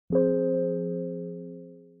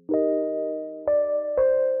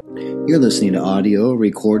You're listening to audio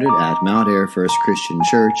recorded at Mount Air First Christian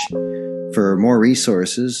Church. For more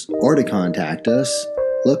resources or to contact us,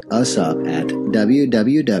 look us up at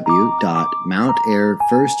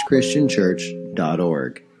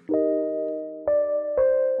www.mountairfirstchristianchurch.org. Be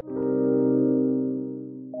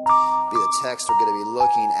the text we're going to be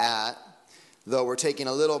looking at, though we're taking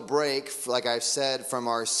a little break, like I've said, from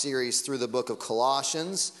our series through the book of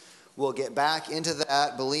Colossians. We'll get back into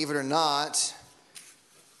that, believe it or not,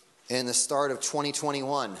 in the start of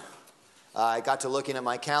 2021. I got to looking at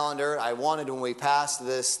my calendar. I wanted, when we passed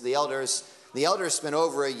this, the elders spent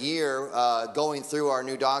over a year going through our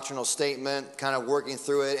new doctrinal statement, kind of working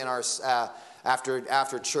through it in our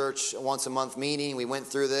after church once a month meeting. We went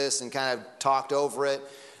through this and kind of talked over it.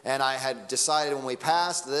 And I had decided when we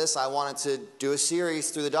passed this, I wanted to do a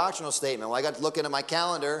series through the doctrinal statement. Well, I got to looking at my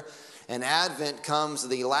calendar, and Advent comes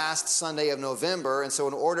the last Sunday of November. And so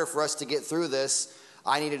in order for us to get through this,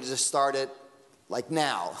 I needed to start it like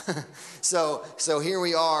now. So here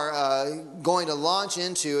we are going to launch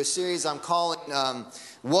into a series I'm calling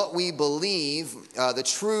What We Believe, the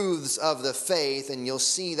Truths of the Faith. And you'll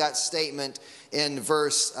see that statement in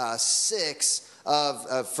verse 6 of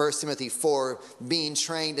 1 Timothy 4, being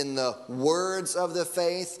trained in the words of the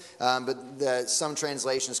faith. But some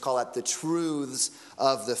translations call that the truths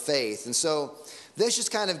of the faith. And so this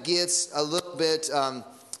just kind of gets a little bit of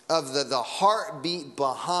the heartbeat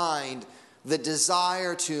behind the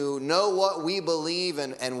desire to know what we believe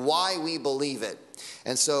and why we believe it.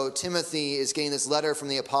 And so Timothy is getting this letter from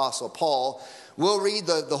the Apostle Paul. We'll read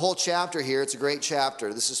the whole chapter here. It's a great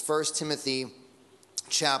chapter. This is 1 Timothy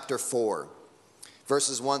chapter 4,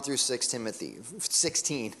 verses 1 through 16, 1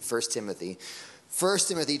 Timothy. 1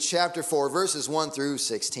 Timothy chapter 4, verses 1 through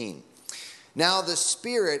 16. Now the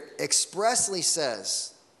Spirit expressly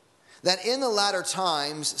says that in the latter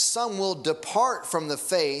times some will depart from the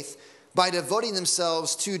faith by devoting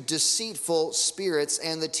themselves to deceitful spirits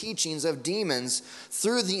and the teachings of demons,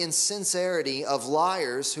 through the insincerity of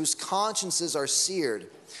liars whose consciences are seared,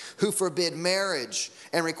 who forbid marriage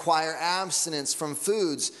and require abstinence from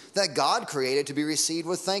foods that God created to be received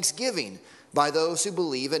with thanksgiving by those who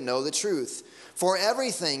believe and know the truth. For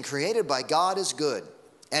everything created by God is good,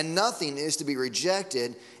 and nothing is to be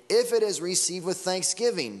rejected if it is received with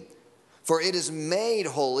thanksgiving, for it is made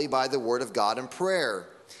holy by the word of God and prayer.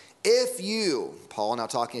 If you, Paul now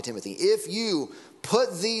talking to Timothy, if you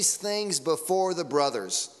put these things before the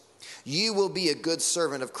brothers, you will be a good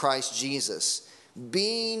servant of Christ Jesus,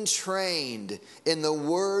 being trained in the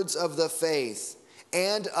words of the faith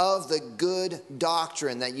and of the good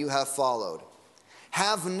doctrine that you have followed.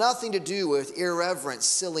 Have nothing to do with irreverent,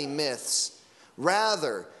 silly myths.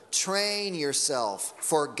 Rather, train yourself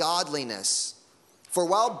for godliness. For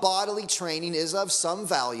while bodily training is of some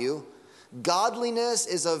value, godliness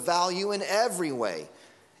is of value in every way,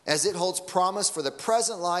 as it holds promise for the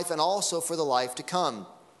present life and also for the life to come.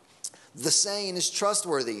 The saying is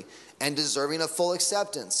trustworthy and deserving of full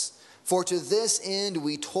acceptance. For to this end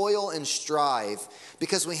we toil and strive,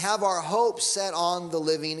 because we have our hope set on the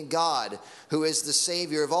living God, who is the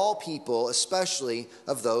Savior of all people, especially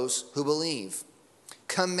of those who believe.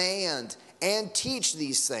 Command and teach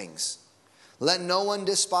these things. Let no one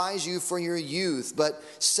despise you for your youth, but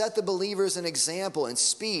set the believers an example in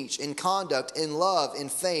speech, in conduct, in love, in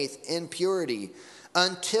faith, in purity.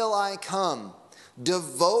 Until I come,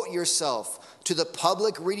 devote yourself to the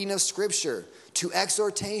public reading of Scripture, to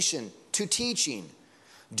exhortation, to teaching.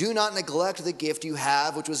 Do not neglect the gift you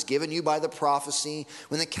have, which was given you by the prophecy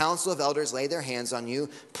when the council of elders laid their hands on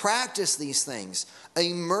you. Practice these things.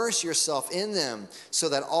 Immerse yourself in them so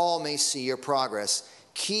that all may see your progress.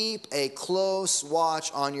 Keep a close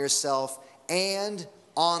watch on yourself and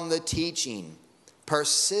on the teaching.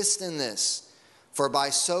 Persist in this, for by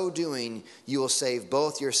so doing you will save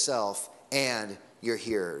both yourself and your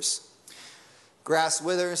hearers. Grass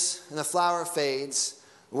withers and the flower fades.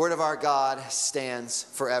 The word of our God stands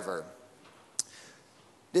forever.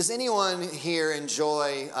 Does anyone here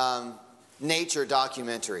enjoy nature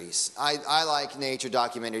documentaries? I like nature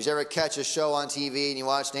documentaries. You ever catch a show on TV and you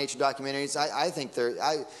watch nature documentaries? I think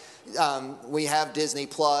we have Disney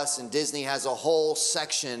Plus, and Disney has a whole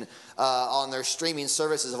section on their streaming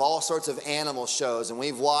services of all sorts of animal shows, and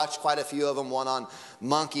we've watched quite a few of them, one on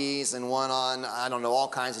monkeys and one on, I don't know, all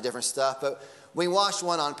kinds of different stuff. But we watched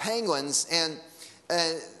one on penguins, and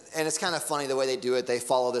it's kind of funny the way they do it. They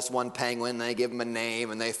follow this one penguin, and they give him a name,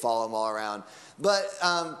 and they follow him all around. But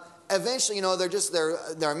eventually,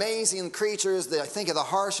 they're amazing creatures. They think of the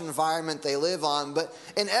harsh environment they live on. But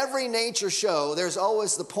in every nature show, there's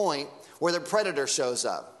always the point where the predator shows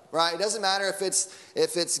up. right? It doesn't matter if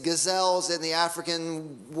it's gazelles in the African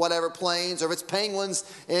whatever plains, or if it's penguins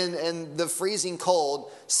in the freezing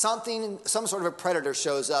cold. Some sort of a predator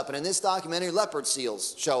shows up, and in this documentary, leopard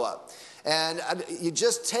seals show up. And you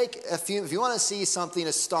just take a few, if you want to see something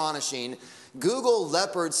astonishing, Google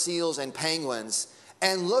leopard seals and penguins,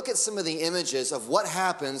 and look at some of the images of what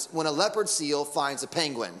happens when a leopard seal finds a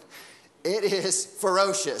penguin. It is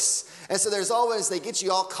ferocious. And so they get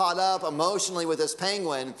you all caught up emotionally with this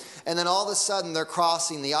penguin, and then all of a sudden they're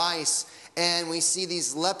crossing the ice, and we see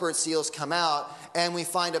these leopard seals come out, and we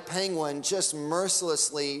find a penguin just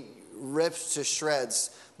mercilessly ripped to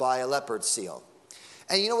shreds by a leopard seal.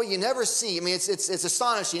 And you know what you never see? I mean, it's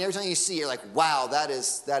astonishing. Every time you see it, you're like, wow, that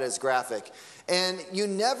is graphic. And you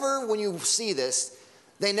never, when you see this,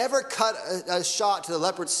 they never cut a shot to the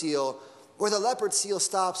leopard seal where the leopard seal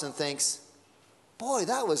stops and thinks, boy,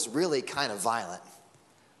 that was really kind of violent.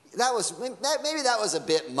 Maybe that was a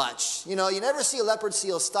bit much. You know, you never see a leopard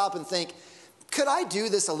seal stop and think, could I do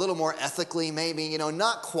this a little more ethically maybe? You know,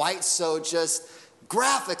 not quite so just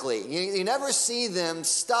graphically. You never see them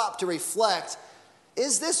stop to reflect,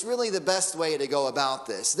 is this really the best way to go about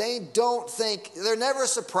this? They're never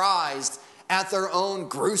surprised at their own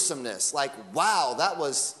gruesomeness. Like, wow, that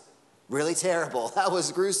was really terrible. That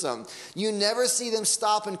was gruesome. You never see them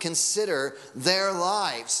stop and consider their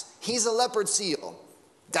lives. He's a leopard seal.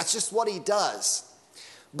 That's just what he does.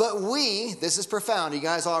 But this is profound. Are you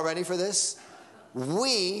guys all ready for this?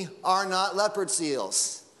 We are not leopard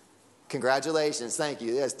seals. Congratulations. Thank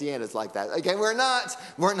you. Yes, Deanna's like that. Okay, we're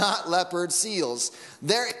not leopard seals.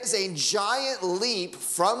 There is a giant leap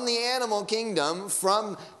from the animal kingdom,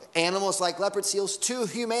 from animals like leopard seals, to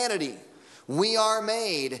humanity. We are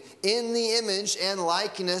made in the image and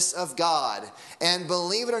likeness of God. And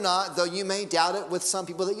believe it or not, though you may doubt it with some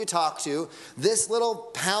people that you talk to, this little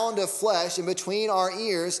pound of flesh in between our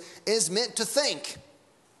ears is meant to think.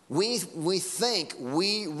 We think,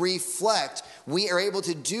 we reflect, we are able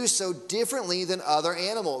to do so differently than other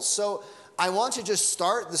animals. So I want to just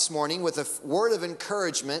start this morning with a word of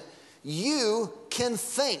encouragement. You can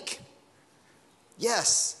think.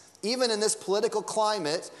 Yes. Even in this political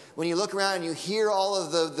climate, when you look around and you hear all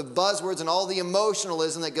of the buzzwords and all the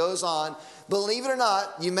emotionalism that goes on, believe it or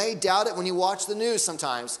not, you may doubt it when you watch the news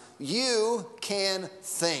sometimes. You can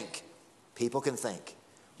think. People can think.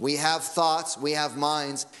 We have thoughts, we have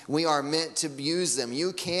minds, we are meant to use them.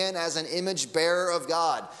 You can, as an image bearer of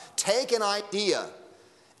God, take an idea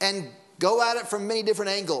and go at it from many different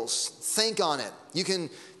angles. Think on it. You can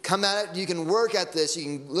come at it, you can work at this, you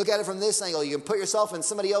can look at it from this angle, you can put yourself in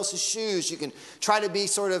somebody else's shoes, you can try to be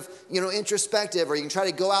sort of, introspective, or you can try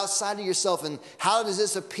to go outside of yourself and how does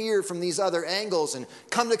this appear from these other angles and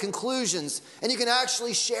come to conclusions, and you can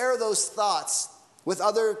actually share those thoughts with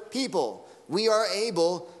other people. We are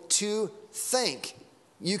able to think.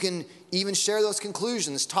 You can even share those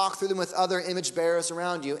conclusions, talk through them with other image bearers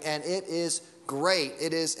around you, and it is great.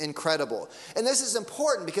 It is incredible. And this is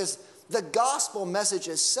important because the gospel message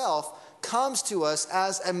itself comes to us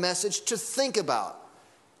as a message to think about.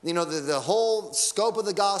 The whole scope of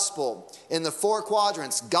the gospel in the 4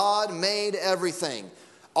 quadrants, God made everything.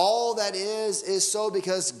 All that is so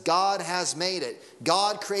because God has made it.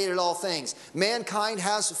 God created all things. Mankind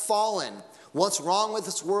has fallen. What's wrong with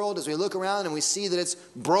this world as we look around and we see that it's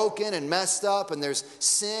broken and messed up and there's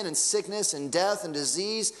sin and sickness and death and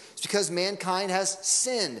disease? It's because mankind has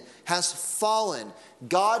sinned, has fallen.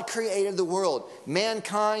 God created the world.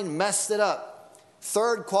 Mankind messed it up.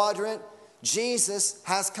 3rd quadrant, Jesus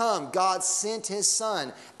has come. God sent his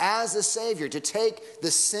Son as a Savior to take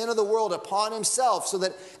the sin of the world upon himself so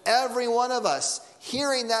that every one of us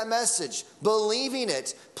hearing that message, believing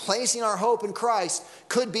it, placing our hope in Christ,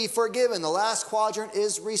 could be forgiven. The last quadrant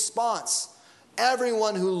is response.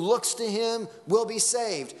 Everyone who looks to him will be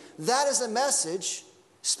saved. That is a message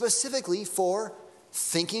specifically for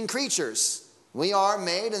thinking creatures. We are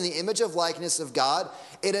made in the image of likeness of God.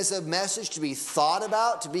 It is a message to be thought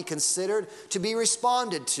about, to be considered, to be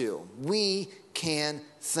responded to. We can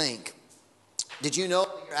think. Did you know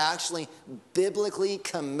that you're actually biblically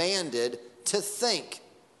commanded to think?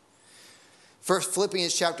 First,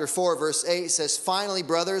 Philippians chapter 4, verse 8 says, "Finally,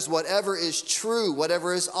 brothers, whatever is true,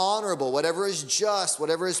 whatever is honorable, whatever is just,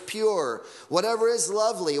 whatever is pure, whatever is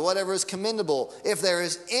lovely, whatever is commendable, if there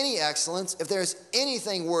is any excellence, if there is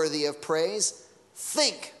anything worthy of praise,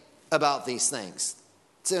 think about these things."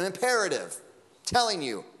 It's an imperative telling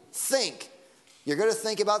you, think. You're going to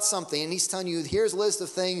think about something, and he's telling you, here's a list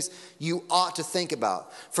of things you ought to think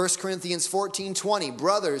about. 1 Corinthians 14:20,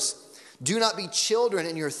 "Brothers, do not be children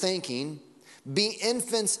in your thinking. Be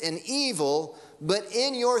infants in evil, but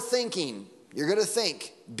in your thinking You're going to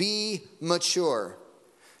think. Be mature.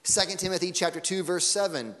 2 Timothy chapter 2, verse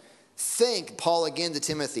 7. Think, Paul again to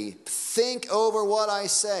Timothy, think over what I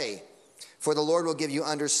say, for the Lord will give you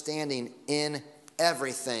understanding in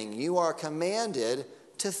everything. You are commanded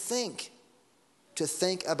to think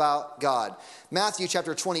about God. Matthew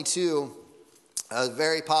chapter 22, a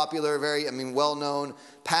very popular, well-known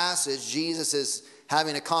passage. Jesus is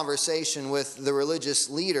having a conversation with the religious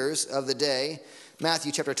leaders of the day.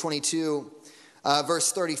 Matthew chapter 22,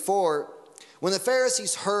 verse 34. When the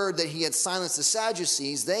Pharisees heard that he had silenced the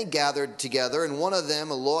Sadducees, they gathered together, and one of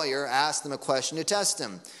them, a lawyer, asked them a question to test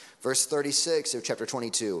him. Verse 36 of chapter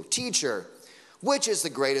 22. Teacher, which is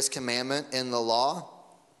the greatest commandment in the law?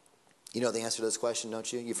 You know the answer to this question,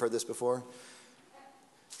 don't you? You've heard this before?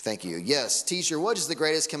 Thank you. Yes, teacher, what is the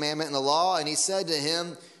greatest commandment in the law? And he said to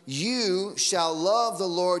him, you shall love the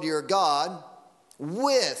Lord your God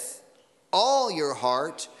with all your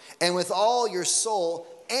heart and with all your soul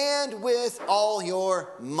and with all your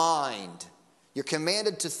mind. You're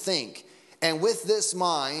commanded to think. And with this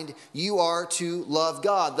mind, you are to love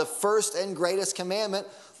God. The first and greatest commandment,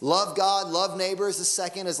 love God, love neighbor is the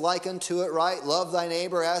second, is like unto it, right? Love thy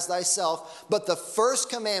neighbor as thyself. But the first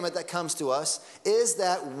commandment that comes to us is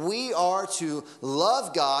that we are to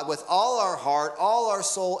love God with all our heart, all our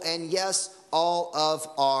soul, and yes, all of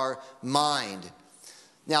our mind.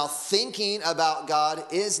 Now, thinking about God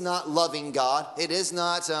is not loving God. It is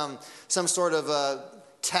not some sort of a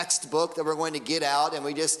textbook that we're going to get out and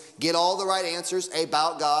we just get all the right answers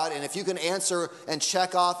about God. And if you can answer and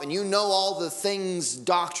check off and you know all the things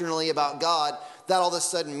doctrinally about God, that all of a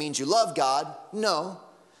sudden means you love God. No.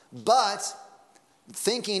 But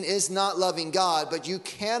thinking is not loving God, but you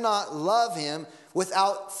cannot love him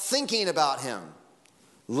without thinking about him.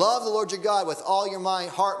 Love the Lord your God with all your mind,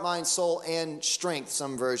 heart, mind, soul, and strength,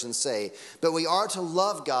 some versions say. But we are to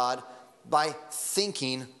love God by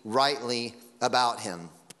thinking rightly about him.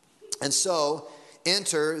 And so,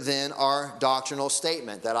 enter then our doctrinal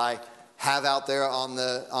statement that I have out there on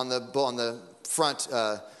the front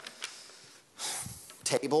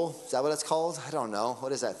table. Is that what it's called? I don't know.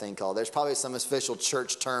 What is that thing called? There's probably some official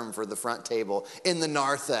church term for the front table. In the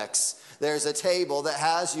narthex, there's a table that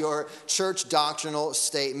has your church doctrinal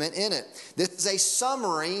statement in it. This is a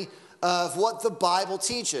summary of what the Bible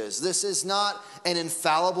teaches. This is not an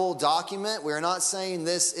infallible document. We're not saying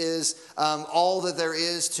this is all that there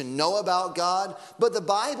is to know about God, but the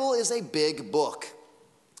Bible is a big book.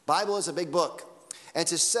 Bible is a big book. And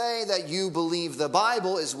to say that you believe the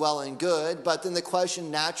Bible is well and good, but then the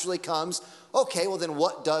question naturally comes, okay, well then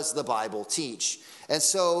what does the Bible teach? And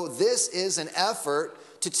so this is an effort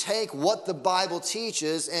to take what the Bible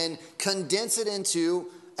teaches and condense it into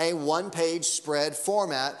a one-page spread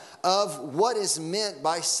format of what is meant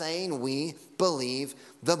by saying we believe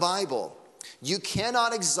the Bible. You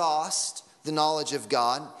cannot exhaust the knowledge of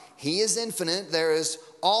God. He is infinite. There is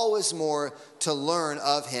always more to learn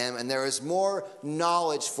of him, and there is more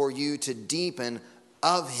knowledge for you to deepen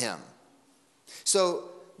of him. So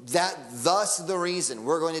thus the reason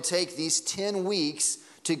we're going to take these 10 weeks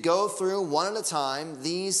to go through one at a time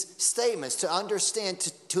these statements, to understand,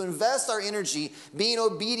 to invest our energy being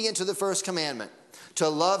obedient to the first commandment, to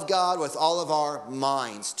love God with all of our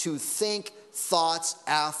minds, to think thoughts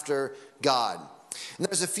after God. And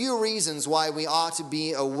there's a few reasons why we ought to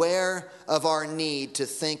be aware of our need to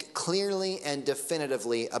think clearly and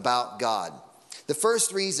definitively about God. The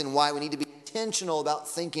first reason why we need to be intentional about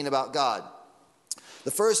thinking about God.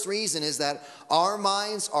 The first reason is that our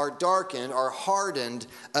minds are darkened, are hardened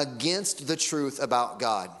against the truth about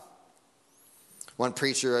God. One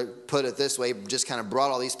preacher put it this way, just kind of brought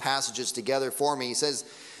all these passages together for me. He says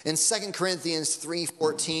in 2 Corinthians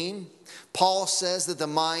 3:14, Paul says that the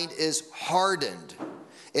mind is hardened.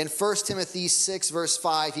 In 1 Timothy 6 verse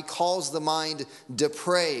 5, he calls the mind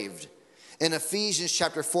depraved. In Ephesians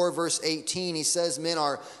chapter 4, verse 18, he says men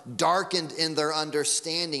are darkened in their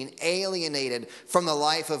understanding, alienated from the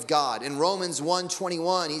life of God. In Romans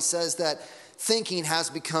 1:21, he says that thinking has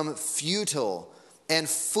become futile and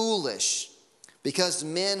foolish because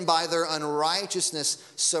men by their unrighteousness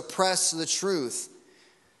suppress the truth.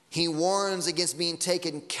 He warns against being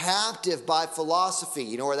taken captive by philosophy.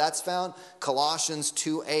 You know where that's found? Colossians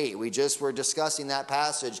 2:8. We just were discussing that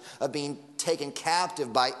passage of being taken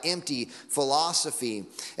captive by empty philosophy.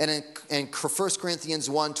 And in 1 Corinthians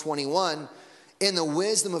 1:21, in the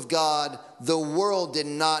wisdom of God, the world did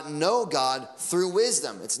not know God through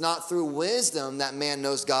wisdom. It's not through wisdom that man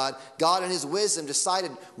knows God. God in his wisdom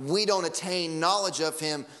decided we don't attain knowledge of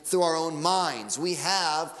him through our own minds. We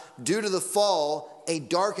have, due to the fall, a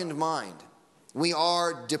darkened mind. We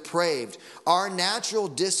are depraved. Our natural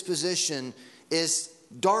disposition is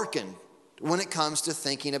darkened when it comes to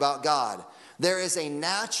thinking about God. There is a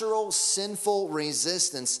natural sinful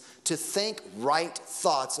resistance to think right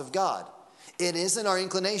thoughts of God. It isn't our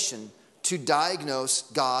inclination to diagnose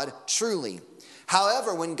God truly.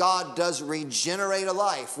 However, when God does regenerate a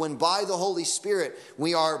life, when by the Holy Spirit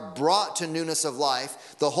we are brought to newness of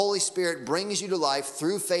life, the Holy Spirit brings you to life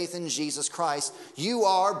through faith in Jesus Christ, you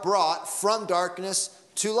are brought from darkness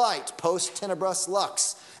to light, post tenebras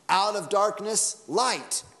lux, out of darkness,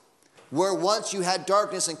 light. Where once you had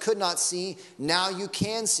darkness and could not see, now you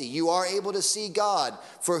can see. You are able to see God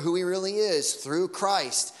for who he really is through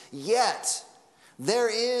Christ. Yet, there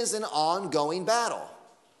is an ongoing battle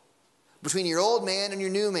between your old man and your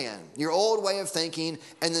new man, your old way of thinking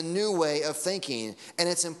and the new way of thinking. And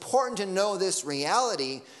it's important to know this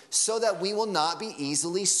reality so that we will not be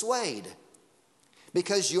easily swayed.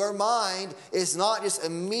 Because your mind is not just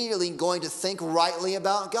immediately going to think rightly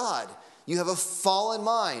about God. You have a fallen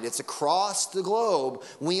mind. It's across the globe.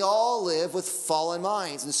 We all live with fallen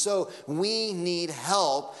minds. And so we need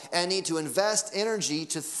help and need to invest energy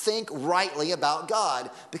to think rightly about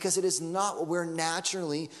God, because it is not what we're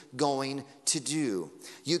naturally going to do.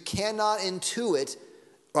 You cannot intuit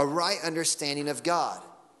a right understanding of God.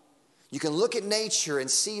 You can look at nature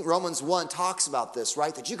and see, Romans 1 talks about this,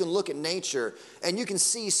 right? That you can look at nature and you can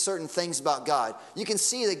see certain things about God. You can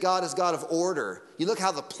see that God is God of order. You look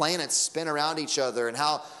how the planets spin around each other and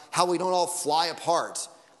how we don't all fly apart.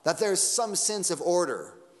 That there's some sense of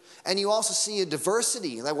order. And you also see a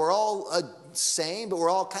diversity, that we're all same, but we're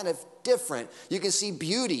all kind of different. You can see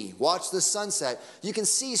beauty, watch the sunset. You can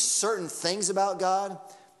see certain things about God,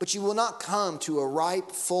 but you will not come to a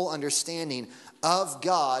ripe, full understanding of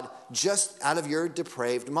God just out of your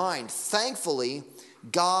depraved mind. Thankfully,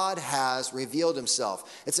 God has revealed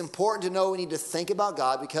himself. It's important to know we need to think about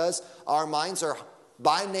God because our minds are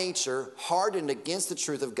by nature hardened against the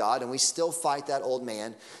truth of God, and we still fight that old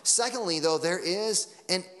man. Secondly, though, there is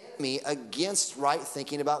an enemy against right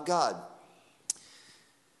thinking about God.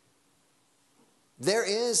 There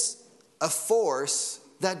is a force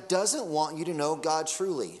that doesn't want you to know God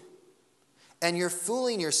truly. And you're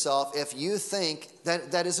fooling yourself if you think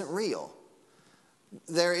that that isn't real.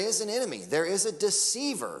 There is an enemy. There is a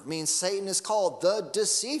deceiver. I mean, Satan is called the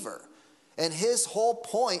deceiver. And his whole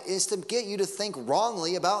point is to get you to think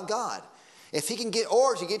wrongly about God. If he can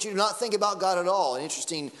to get you to not think about God at all. An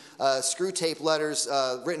interesting screw tape letters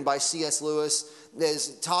written by C.S. Lewis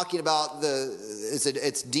is talking about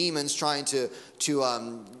it's demons trying to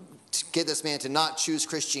get this man to not choose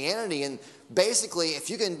Christianity. And basically, if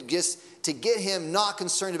you can to get him not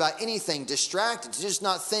concerned about anything, distracted, to just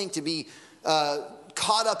not think, to be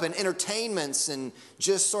caught up in entertainments and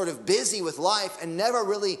just sort of busy with life and never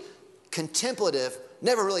really contemplative,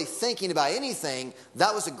 never really thinking about anything,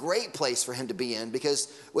 that was a great place for him to be in, because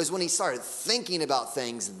it was when he started thinking about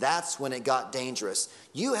things, that's when it got dangerous.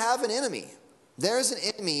 You have an enemy. There's an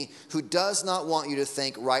enemy who does not want you to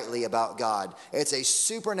think rightly about God. It's a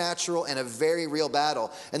supernatural and a very real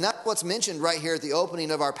battle. And that's what's mentioned right here at the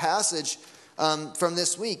opening of our passage from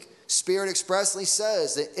this week. Spirit expressly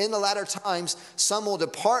says that in the latter times, some will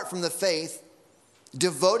depart from the faith,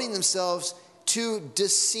 devoting themselves to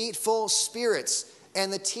deceitful spirits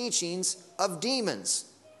and the teachings of demons.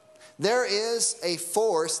 There is a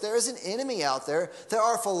force, there is an enemy out there. There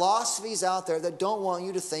are philosophies out there that don't want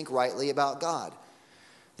you to think rightly about God.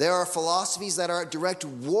 There are philosophies that are at direct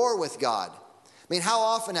war with God. I mean, how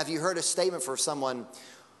often have you heard a statement from someone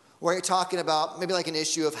where you're talking about maybe like an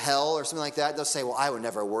issue of hell or something like that? They'll say, well, I would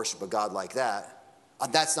never worship a God like that.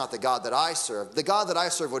 That's not the God that I serve. The God that I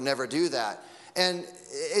serve would never do that. And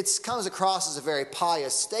it comes across as a very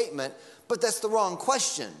pious statement, but that's the wrong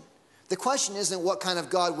question. The question isn't what kind of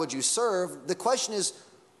God would you serve? The question is,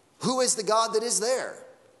 who is the God that is there?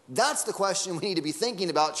 That's the question we need to be thinking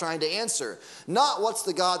about trying to answer. Not what's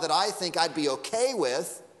the God that I think I'd be okay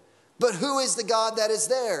with, but who is the God that is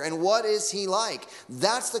there and what is he like?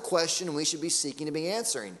 That's the question we should be seeking to be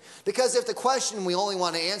answering. Because if the question we only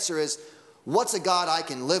want to answer is, what's a God I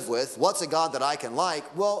can live with? What's a God that I can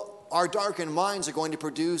like? Well, our darkened minds are going to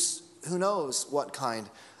produce who knows what kind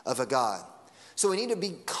of a God. So we need to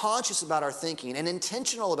be conscious about our thinking and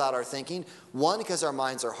intentional about our thinking. One, because our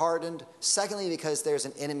minds are hardened. Secondly, because there's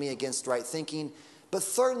an enemy against right thinking. But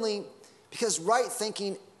thirdly, because right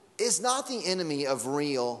thinking is not the enemy of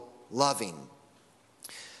real loving.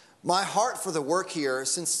 My heart for the work here,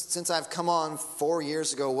 since I've come on 4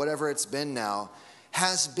 years ago, whatever it's been now,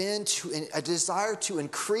 has been a desire to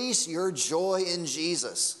increase your joy in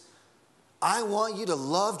Jesus. I want you to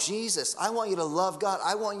love Jesus. I want you to love God.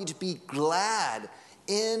 I want you to be glad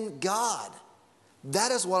in God.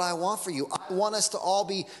 That is what I want for you. I want us to all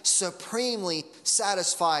be supremely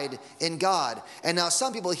satisfied in God. And now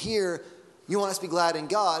some people here, you want us to be glad in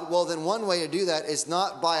God. Well, then one way to do that is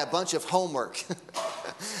not by a bunch of homework.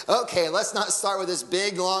 Okay, let's not start with this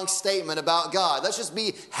big, long statement about God. Let's just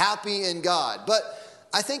be happy in God. But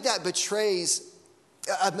I think that betrays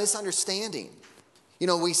a misunderstanding. You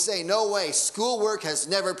know, we say, no way, schoolwork has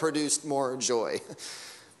never produced more joy.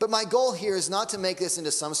 But my goal here is not to make this into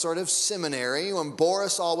some sort of seminary and bore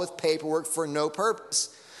us all with paperwork for no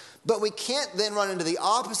purpose. But we can't then run into the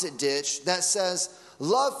opposite ditch that says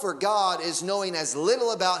love for God is knowing as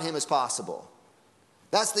little about him as possible.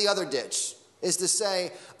 That's the other ditch, is to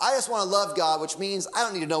say, I just want to love God, which means I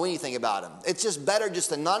don't need to know anything about him. It's just better just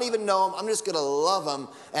to not even know him. I'm just going to love him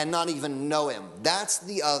and not even know him. That's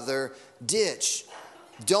the other ditch.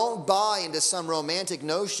 Don't buy into some romantic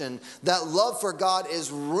notion that love for God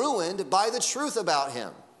is ruined by the truth about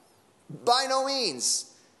him. By no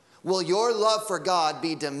means will your love for God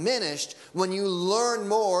be diminished when you learn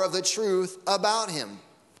more of the truth about him.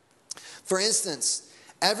 For instance,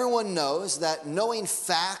 everyone knows that knowing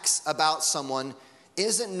facts about someone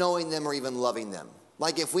isn't knowing them or even loving them.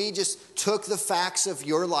 Like if we just took the facts of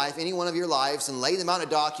your life, any one of your lives, and laid them out in a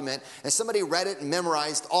document, and somebody read it and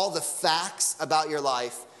memorized all the facts about your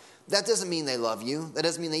life, that doesn't mean they love you. That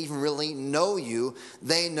doesn't mean they even really know you.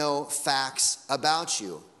 They know facts about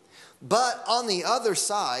you. But on the other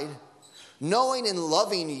side, knowing and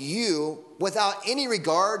loving you without any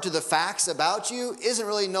regard to the facts about you isn't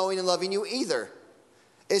really knowing and loving you either.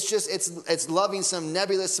 It's just, it's loving some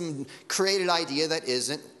nebulous, some created idea that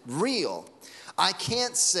isn't real. I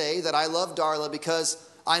can't say that I love Darla because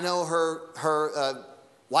I know her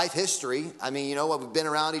life history. I mean, you know, we've been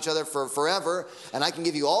around each other for forever, and I can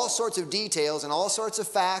give you all sorts of details and all sorts of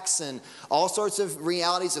facts and all sorts of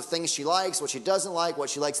realities of things she likes, what she doesn't like, what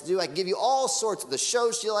she likes to do. I can give you all sorts of the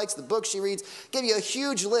shows she likes, the books she reads, give you a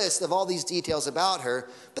huge list of all these details about her,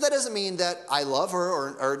 but that doesn't mean that I love her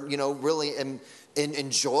or you know, really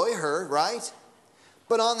enjoy her, right?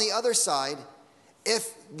 But on the other side,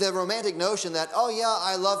 if the romantic notion that, oh yeah,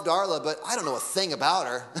 I love Darla, but I don't know a thing about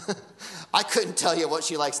her. I couldn't tell you what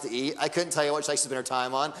she likes to eat. I couldn't tell you what she likes to spend her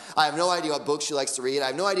time on. I have no idea what books she likes to read. I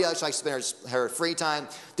have no idea how she likes to spend her free time.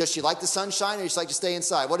 Does she like the sunshine or does she like to stay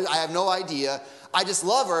inside? I have no idea. I just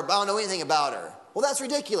love her, but I don't know anything about her. Well, that's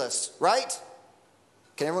ridiculous, right?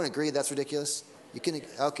 Can everyone agree that's ridiculous?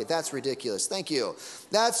 Okay, that's ridiculous. Thank you.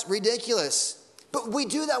 That's ridiculous. But we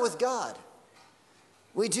do that with God.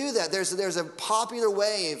 We do that. There's a popular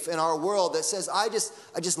wave in our world that says, I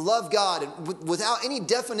just love God, and without any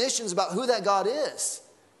definitions about who that God is.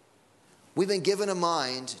 We've been given a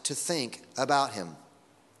mind to think about him.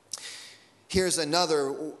 Here's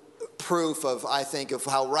another proof of, I think, of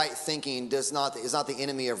how right thinking is not the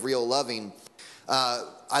enemy of real loving.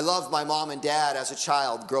 I loved my mom and dad as a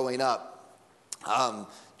child growing up.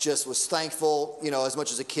 Just was thankful, you know, as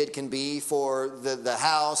much as a kid can be for the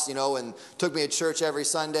house, you know, and took me to church every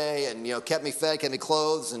Sunday and, you know, kept me fed, kept me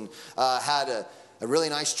clothes, and had a really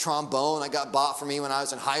nice trombone I got bought for me when I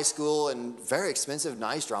was in high school, and very expensive,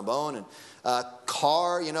 nice trombone, and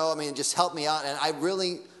car, you know, I mean, just helped me out. And I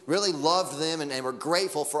really, really loved them and were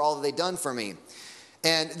grateful for all that they'd done for me.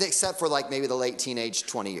 And except for like maybe the late teenage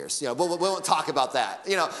 20 years, you know, we won't talk about that,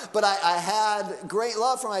 you know, but I had great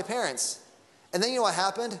love for my parents. And then you know what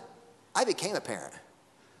happened? I became a parent.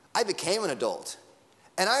 I became an adult.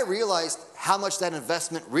 And I realized how much that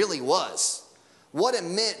investment really was. What it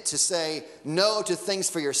meant to say no to things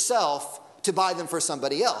for yourself to buy them for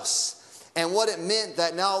somebody else. And what it meant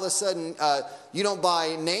that now all of a sudden you don't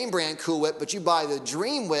buy name brand Cool Whip, but you buy the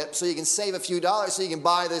Dream Whip so you can save a few dollars so you can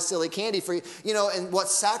buy the silly candy for you know, and what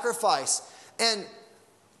sacrifice. And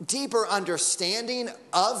deeper understanding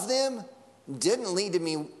of them didn't lead to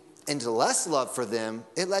me into less love for them.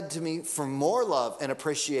 It led to me for more love and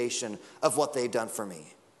appreciation of what they've done for me.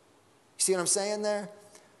 You see what I'm saying there?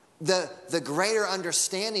 The greater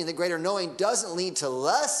understanding, the greater knowing doesn't lead to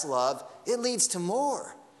less love. It leads to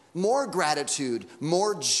more gratitude,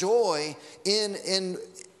 more joy in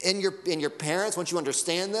your parents once you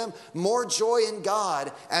understand them, more joy in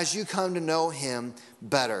God as you come to know him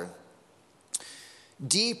better.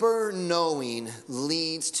 Deeper knowing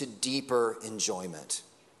leads to deeper enjoyment.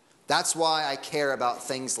 That's why I care about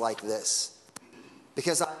things like this.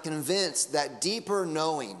 Because I'm convinced that deeper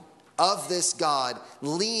knowing of this God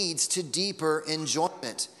leads to deeper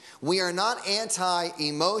enjoyment. We are not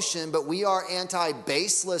anti-emotion, but we are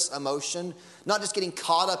anti-baseless emotion. Not just getting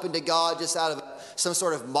caught up into God just out of some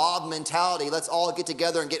sort of mob mentality. Let's all get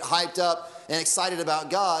together and get hyped up and excited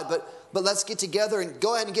about God. But let's get together and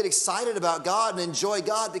go ahead and get excited about God and enjoy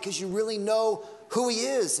God because you really know who He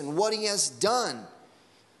is and what He has done.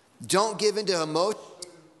 Don't give into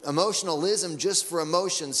emotionalism just for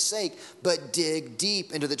emotion's sake, but dig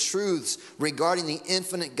deep into the truths regarding the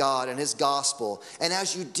infinite God and His gospel. And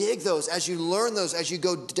as you dig those, as you learn those, as you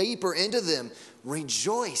go deeper into them,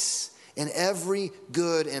 rejoice in every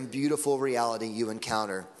good and beautiful reality you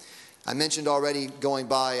encounter. I mentioned already going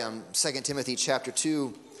by 2 Timothy chapter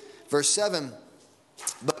 2, verse 7,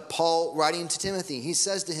 but Paul writing to Timothy, he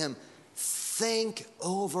says to him, think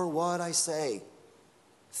over what I say.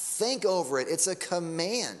 Think over it. It's a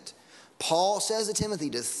command. Paul says to Timothy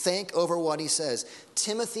to think over what he says.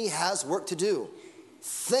 Timothy has work to do.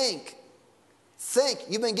 Think. Think.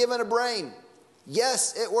 You've been given a brain.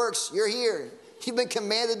 Yes, it works. You're here. You've been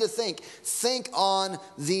commanded to think. Think on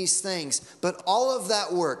these things. But all of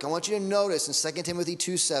that work, I want you to notice in 2 Timothy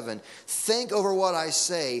 2:7, think over what I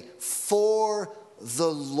say, for the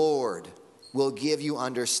Lord will give you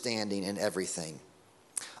understanding in everything.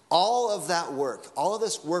 All of that work, all of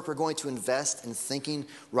this work we're going to invest in thinking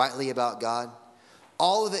rightly about God,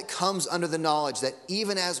 all of it comes under the knowledge that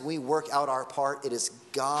even as we work out our part, it is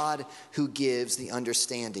God who gives the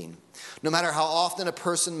understanding. No matter how often a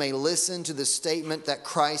person may listen to the statement that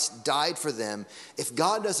Christ died for them, if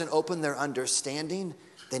God doesn't open their understanding,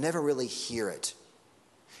 they never really hear it.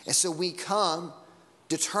 And so we come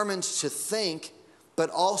determined to think, but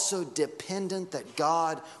also dependent that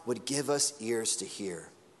God would give us ears to hear.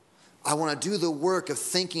 I want to do the work of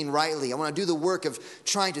thinking rightly. I want to do the work of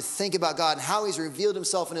trying to think about God and how He's revealed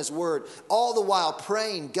Himself in His Word, all the while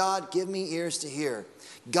praying, God, give me ears to hear.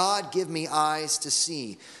 God, give me eyes to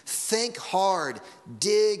see. Think hard,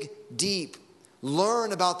 dig deep,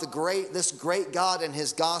 learn about this great God and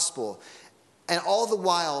His gospel, and all the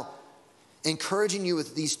while encouraging you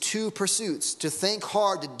with these two pursuits: to think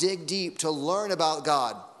hard, to dig deep, to learn about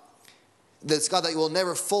God, this God that you will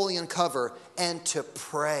never fully uncover, and to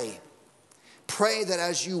pray. Pray that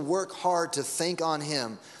as you work hard to think on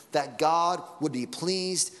Him, that God would be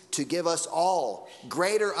pleased to give us all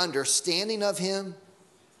greater understanding of Him,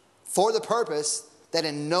 for the purpose that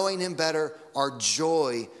in knowing Him better, our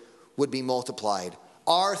joy would be multiplied.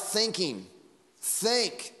 Our thinking,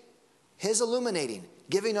 His illuminating,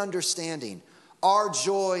 giving understanding, our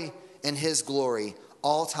joy and His glory,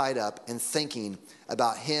 all tied up in thinking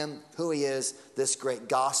about Him, who He is, this great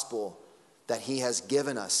gospel that He has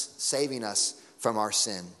given us, saving us from our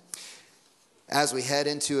sin. As we head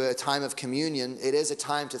into a time of communion, it is a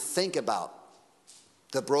time to think about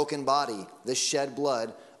the broken body, the shed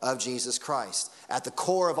blood of Jesus Christ. At the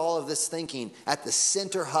core of all of this thinking, at the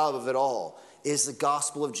center hub of it all, is the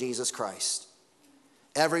gospel of Jesus Christ.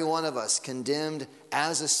 Every one of us condemned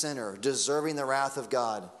as a sinner, deserving the wrath of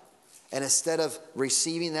God. And instead of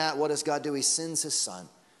receiving that, what does God do? He sends His Son.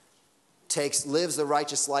 Lives the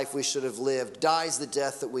righteous life we should have lived, dies the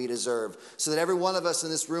death that we deserve, so that every one of us in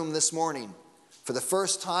this room this morning, for the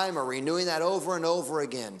first time or renewing that over and over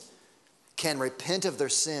again, can repent of their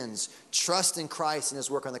sins, trust in Christ and His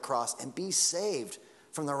work on the cross, and be saved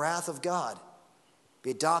from the wrath of God,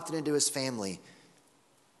 be adopted into His family,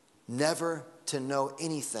 never to know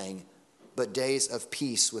anything but days of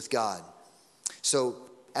peace with God. So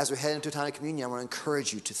as we head into a time of communion, I want to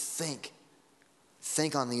encourage you to think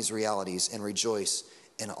on these realities and rejoice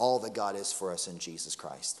in all that God is for us in Jesus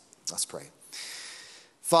Christ. Let's pray.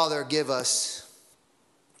 Father, give us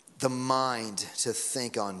the mind to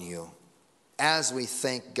think on You. As we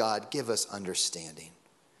think, God, give us understanding.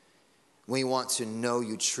 We want to know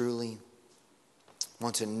You truly,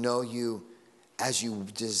 want to know You as You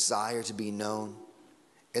desire to be known,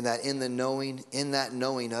 and that in that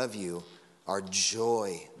knowing of You, our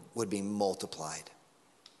joy would be multiplied.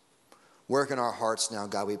 Work in our hearts now,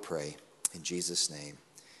 God, we pray. In Jesus' name,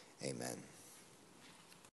 amen.